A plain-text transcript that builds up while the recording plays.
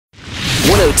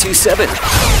102.7.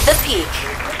 The Peak.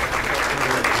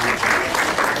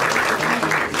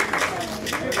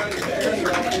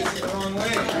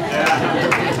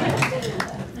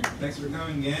 Thanks for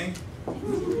coming, gang.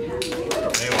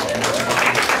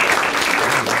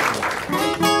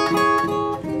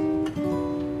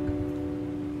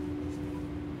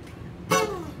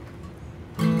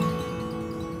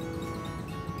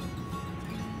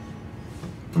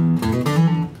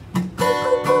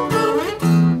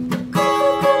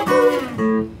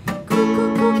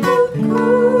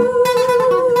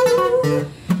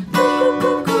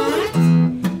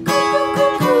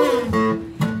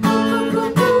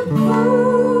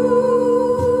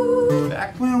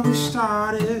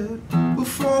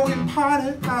 Before we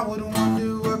parted, I would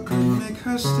wonder what could make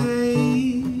her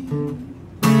stay.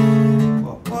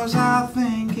 What was I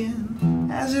thinking?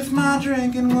 As if my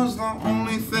drinking was the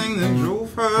only thing that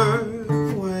drove her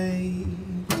away.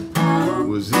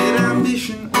 Was it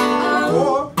ambition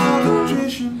or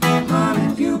nutrition?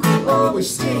 Honey, you could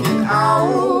always take it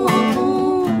out.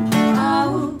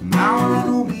 Now I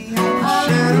know beyond the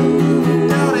shadow,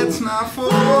 doubt it's not for.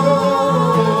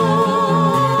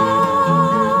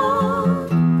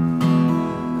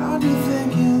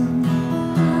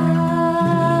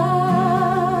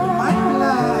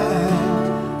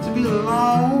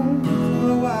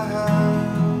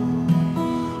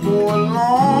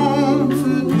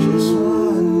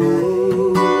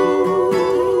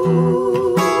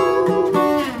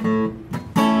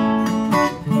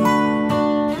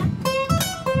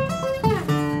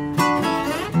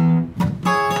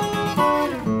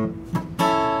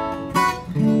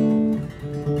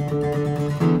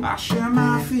 I share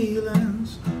my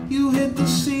feelings. You hit the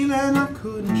ceiling, I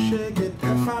couldn't shake it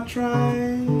if I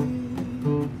tried.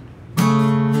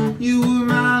 You were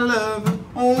my lover,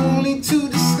 only to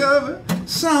discover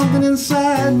something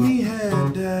inside me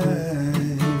had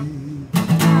died.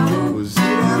 Was it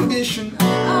ambition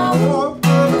or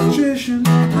nutrition?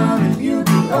 Honey, you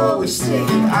could always take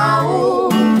it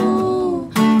out.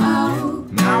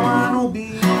 Now I know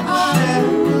beyond the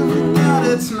shadow, doubt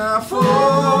it's not for.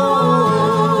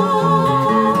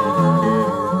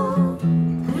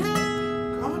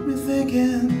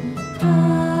 Thinking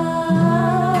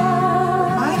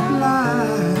might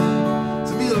like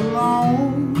to be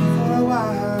alone for a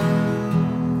while,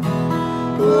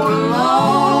 or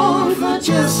alone for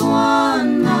just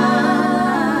one night.